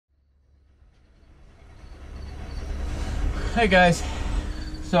Hey guys,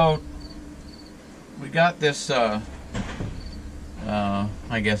 so we got this, I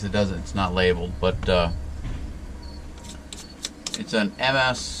guess it's not labeled, but it's an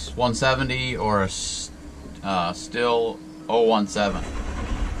MS 170 or a Stihl 017,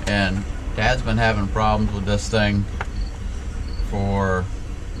 and Dad's been having problems with this thing for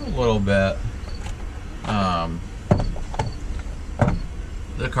a little bit.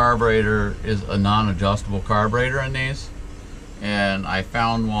 The carburetor is a non-adjustable carburetor in these, and I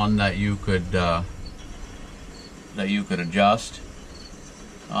found one that you could adjust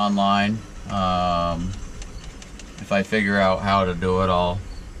online. If I figure out how to do it, I'll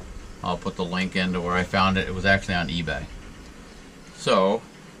put the link into where I found it. It was actually on eBay. So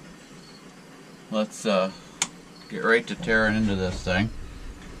let's get right to tearing into this thing.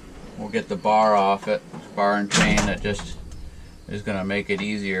 We'll get the bar off it, bar and chain that just is going to make it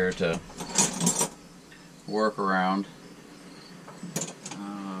easier to work around.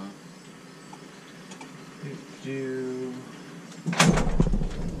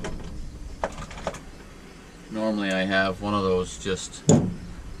 Normally I have one of those just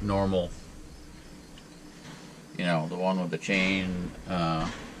normal, you know, the one with the chain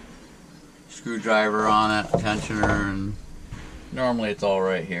screwdriver on it, tensioner, and normally it's all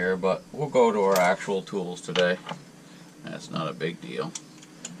right here, but we'll go to our actual tools today. That's not a big deal.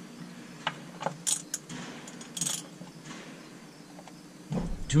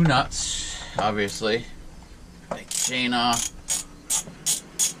 Two nuts, obviously. Take the chain off.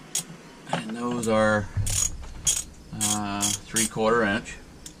 And those are 3/4 inch.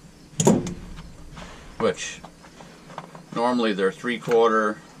 Which normally they're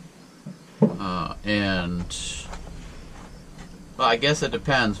 3/4 and well, I guess it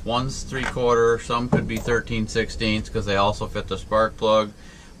depends. One's 3/4, some could be 13/16 because they also fit the spark plug.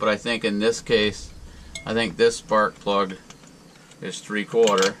 But I think in this case, I think this spark plug is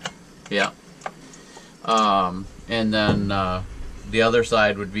 3/4. Yeah. And then the other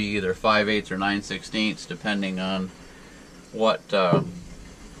side would be either 5/8 or 9/16, depending on what the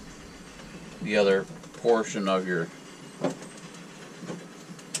other portion of your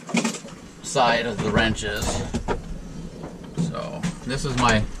side of the wrench is. So this is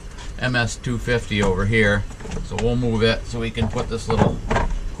my MS 250 over here, so we'll move it so we can put this little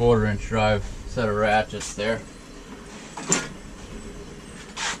 1/4 inch drive set of ratchets there.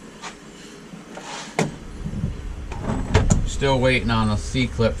 Still waiting on a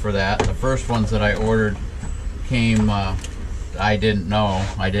C-clip for that. The first ones that I ordered came, I didn't know,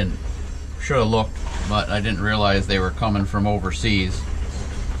 should have looked, but I didn't realize they were coming from overseas,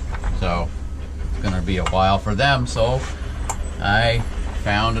 so it's gonna be a while for them. So I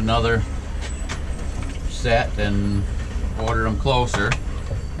found another set and ordered them closer,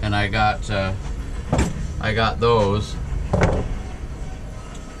 and I got those,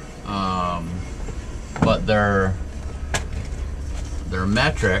 but they're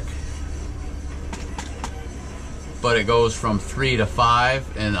metric, but it goes from 3 to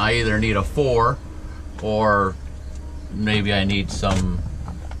 5, and I either need a 4 or maybe I need some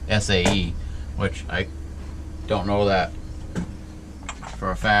SAE, which I don't know that for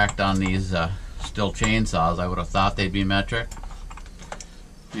a fact on these Stihl chainsaws. I would have thought they'd be metric.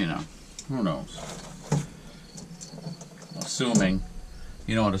 You know, who knows? Assuming,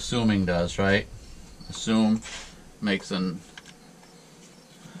 you know what assuming does, right? Assume makes an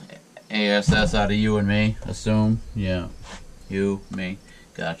ASS out of you and me. Assume, yeah, you, me,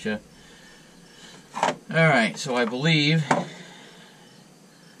 gotcha. Alright, so I believe,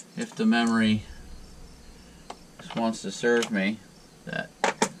 if the memory just wants to serve me, that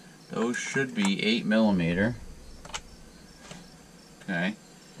those should be 8mm. Okay,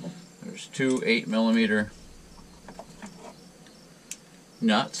 there's two 8mm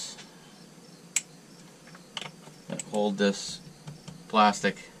nuts that hold this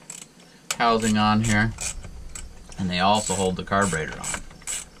plastic housing on here, and they also hold the carburetor on.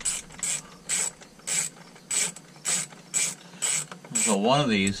 So one of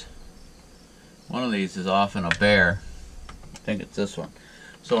these is often a bare. I think it's this one.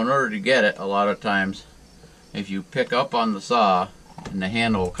 So in order to get it, a lot of times, if you pick up on the saw and the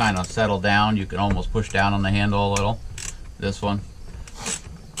handle will kind of settle down, you can almost push down on the handle a little. This one,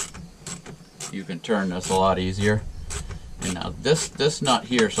 you can turn this a lot easier. And now this nut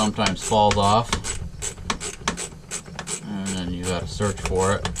here sometimes falls off, and then you gotta search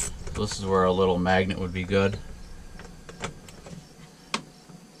for it. So this is where a little magnet would be good.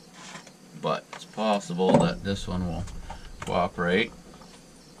 But it's possible that this one will cooperate.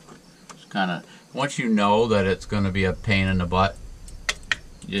 Just kind of, once you know that it's going to be a pain in the butt,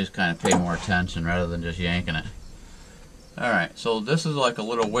 you just kind of pay more attention rather than just yanking it. Alright, so this is like a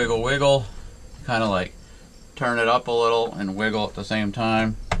little wiggle wiggle, kind of like turn it up a little and wiggle at the same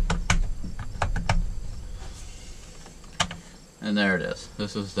time. And there it is.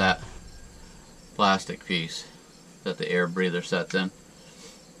 This is that plastic piece that the air breather sets in.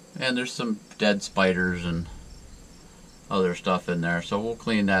 And there's some dead spiders and other stuff in there, so we'll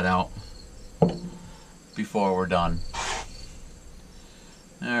clean that out before we're done.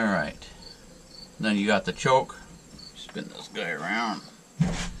 Alright. Then you got the choke. Spin this guy around.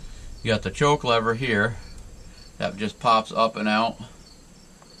 You got the choke lever here that just pops up and out.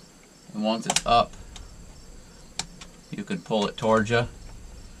 And once it's up, you can pull it towards you.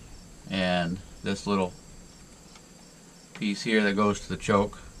 And this little piece here that goes to the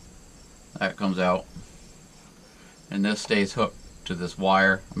choke, that comes out. And this stays hooked to this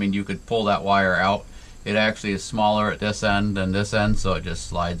wire. I mean, you could pull that wire out. It actually is smaller at this end than this end, so it just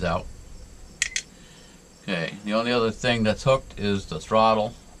slides out. Okay, the only other thing that's hooked is the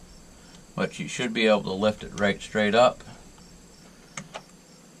throttle, but you should be able to lift it right straight up.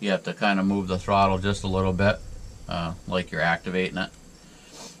 You have to kind of move the throttle just a little bit, like you're activating it.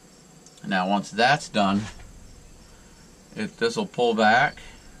 Now once that's done, this will pull back,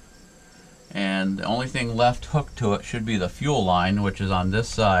 and the only thing left hooked to it should be the fuel line, which is on this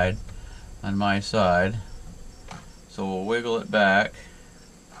side, on my side. So we'll wiggle it back.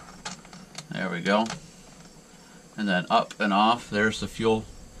 There we go. And then up and off. There's the fuel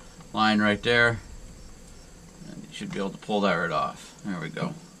line right there. And you should be able to pull that right off. There we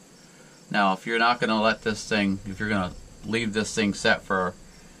go. Now if you're not going to let this thing, if you're going to leave this thing set for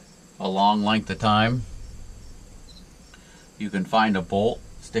a long length of time, you can find a bolt,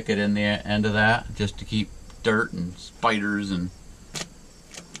 stick it in the end of that just to keep dirt and spiders and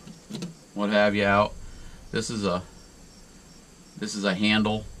what have you out. This is a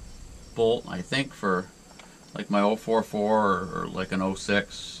handle bolt, I think, for like my 044 or like an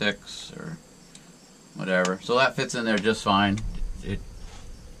 066 or whatever. So that fits in there just fine.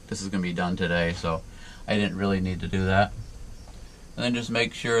 This is going to be done today, so I didn't really need to do that. And then just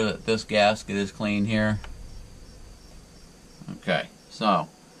make sure that this gasket is clean here. Okay, so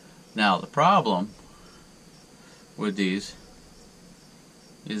now the problem with these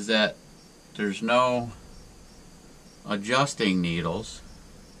is that there's no adjusting needles.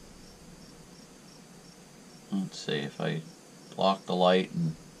 Let's see if I block the light,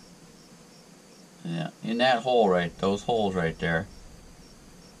 and yeah, in that hole right, those holes right there,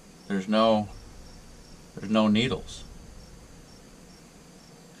 there's no needles.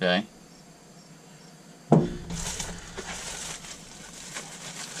 Okay.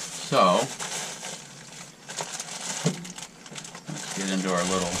 So let's get into our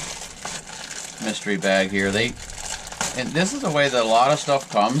little mystery bag here. And this is the way that a lot of stuff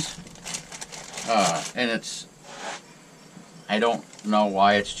comes. And I don't know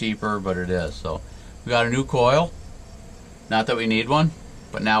why it's cheaper, but it is. So we got a new coil. Not that we need one,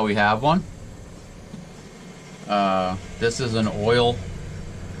 but now we have one. This is the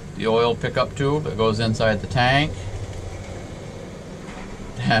oil pickup tube that goes inside the tank.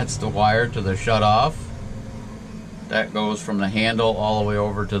 That's the wire to the shut off. That goes from the handle all the way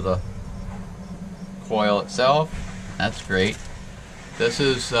over to the coil itself. That's great. This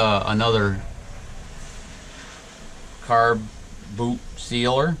is another carb boot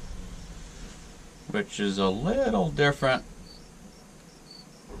sealer, which is a little different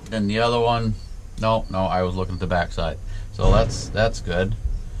than the other one. No, I was looking at the back side. So that's good.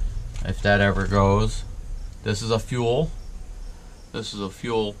 If that ever goes. This is a fuel. This is a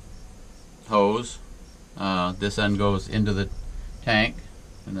fuel hose. This end goes into the tank,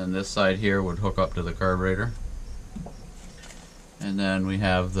 and then this side here would hook up to the carburetor. And then we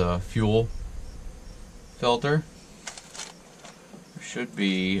have the fuel filter. There should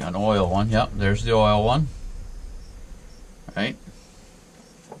be an oil one. Yep, there's the oil one. Right.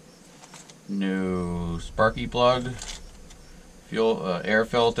 New sparky plug, fuel air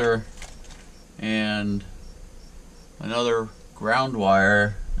filter, and another ground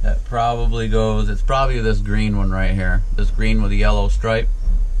wire that probably goes, it's probably this green one right here, this green with the yellow stripe.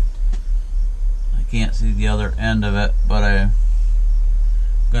 I can't see the other end of it, but I'm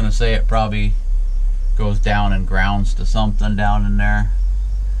gonna say it probably goes down and grounds to something down in there,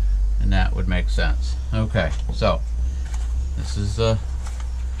 and that would make sense. Okay, so this is the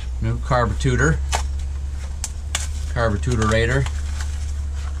new carburetor.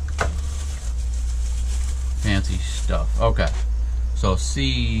 Fancy stuff. Okay, so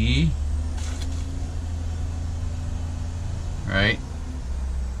C, right?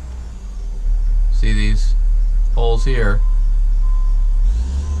 See these holes here?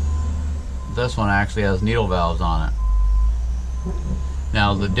 This one actually has needle valves on it.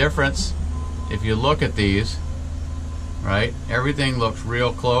 Now the difference, if you look at these, right, everything looks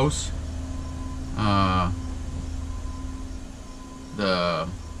real close. The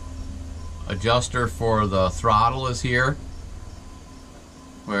adjuster for the throttle is here,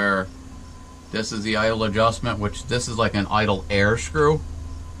 where this is the idle adjustment, which this is like an idle air screw.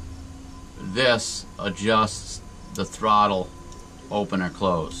 This adjusts the throttle open or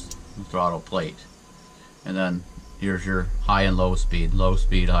closed, the throttle plate. And then here's your high and low speed,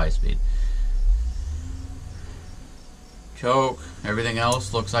 high speed. Choke, everything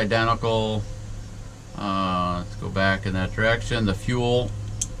else looks identical. Let's go back in that direction. The fuel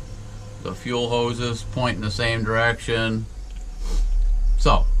hoses point in the same direction.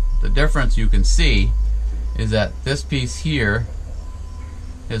 So the difference you can see is that this piece here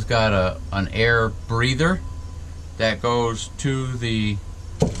has got an air breather that goes to the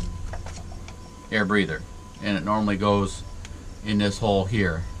air breather, and it normally goes in this hole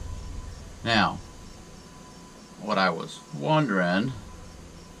here. Now, what I was wondering,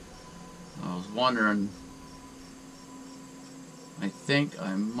 I think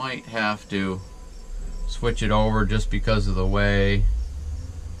I might have to switch it over just because of the way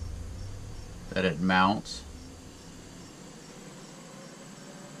that it mounts.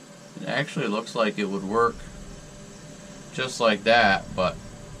 It actually looks like it would work just like that, but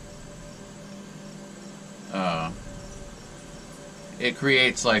it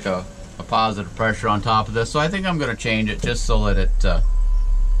creates like a positive pressure on top of this. So I think I'm going to change it just so that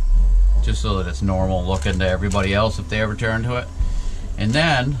it's normal looking to everybody else if they ever turn to it. And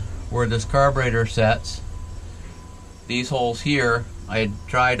then where this carburetor sets, these holes here, I had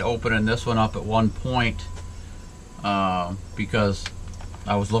tried opening this one up at one point because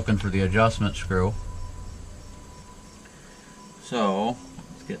I was looking for the adjustment screw. So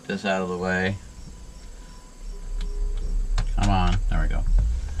let's get this out of the way. Come on, there we go.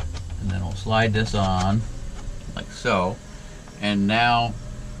 And then we'll slide this on like so. And now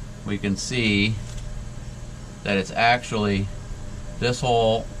we can see that it's actually this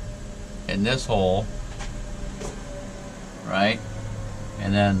hole and this hole, right?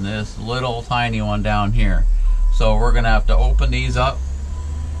 And then this little tiny one down here. So we're gonna have to open these up,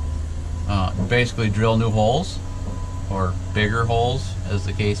 basically drill new holes, or bigger holes as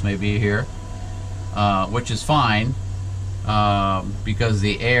the case may be here, which is fine because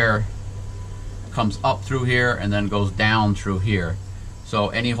the air comes up through here and then goes down through here. So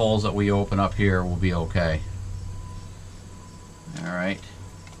any holes that we open up here will be okay. Alright,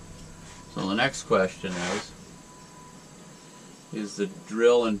 so the next question is the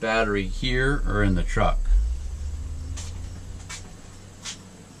drill and battery here or in the truck?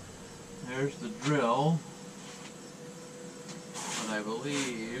 There's the drill, but I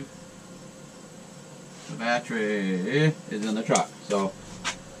believe the battery is in the truck. So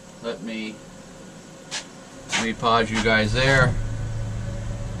let me pause you guys there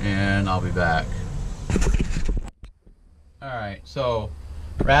and I'll be back. Alright, so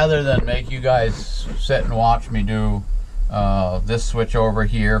rather than make you guys sit and watch me do this switch over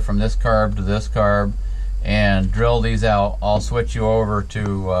here from this carb to this carb and drill these out, I'll switch you over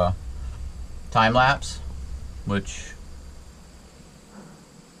to time lapse, which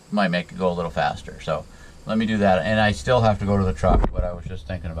might make it go a little faster. So let me do that, and I still have to go to the truck, but I was just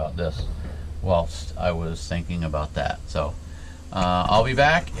thinking about this whilst I was thinking about that. So I'll be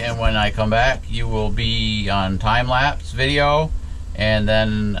back, and when I come back you will be on time-lapse video, and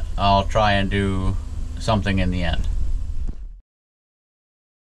then I'll try and do something in the end.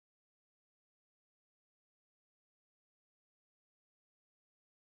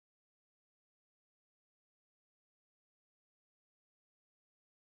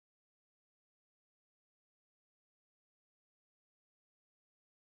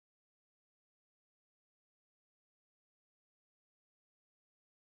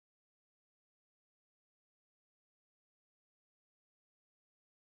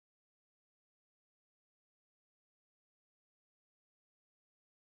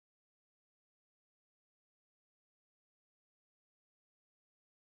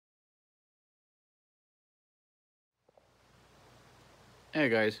 Hey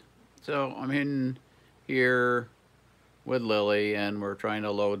guys, so I'm in here with Lily and we're trying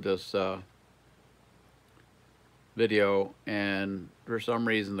to load this video, and for some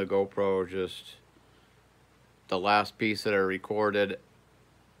reason the GoPro just, the last piece that I recorded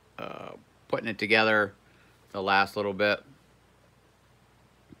putting it together, the last little bit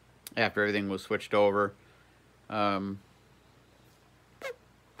after everything was switched over, gone.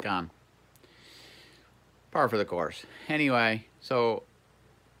 Par for the course. Anyway, so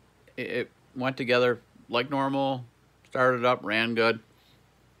it went together like normal, started up, ran good.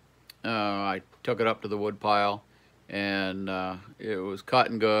 I took it up to the wood pile, and it was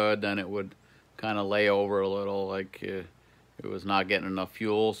cutting good. Then it would kind of lay over a little, like it was not getting enough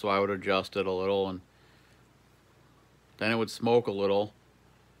fuel, so I would adjust it a little, and then it would smoke a little,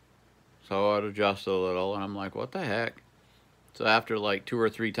 so I'd adjust it a little, and I'm like, what the heck? So after like 2 or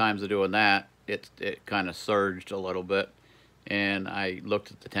 3 times of doing that, it kind of surged a little bit, and I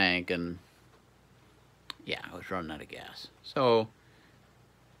looked at the tank, and yeah, I was running out of gas. So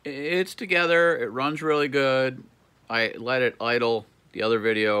it's together, it runs really good. I let it idle. The other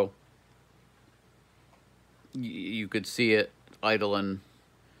video, you could see it idling.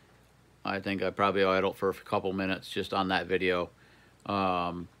 I think I probably idled for a couple minutes just on that video.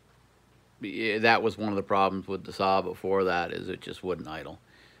 That was one of the problems with the saw before that, is it just wouldn't idle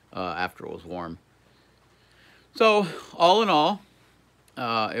after it was warm. So all in all,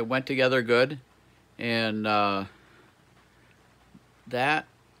 it went together good, and that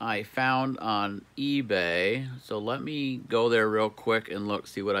I found on eBay. So let me go there real quick and look,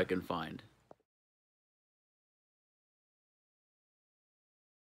 see what I can find.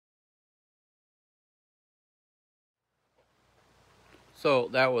 So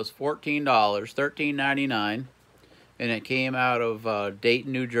that was $14, $13.99, and it came out of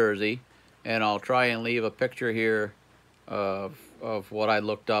Dayton, New Jersey. And I'll try and leave a picture here of what I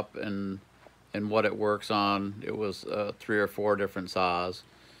looked up and what it works on. It was 3 or 4 different saws,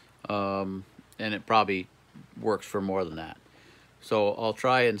 and it probably works for more than that. So I'll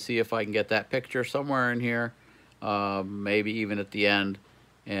try and see if I can get that picture somewhere in here, maybe even at the end.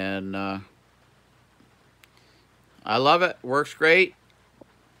 And I love it. Works great.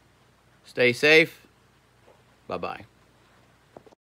 Stay safe. Bye-bye.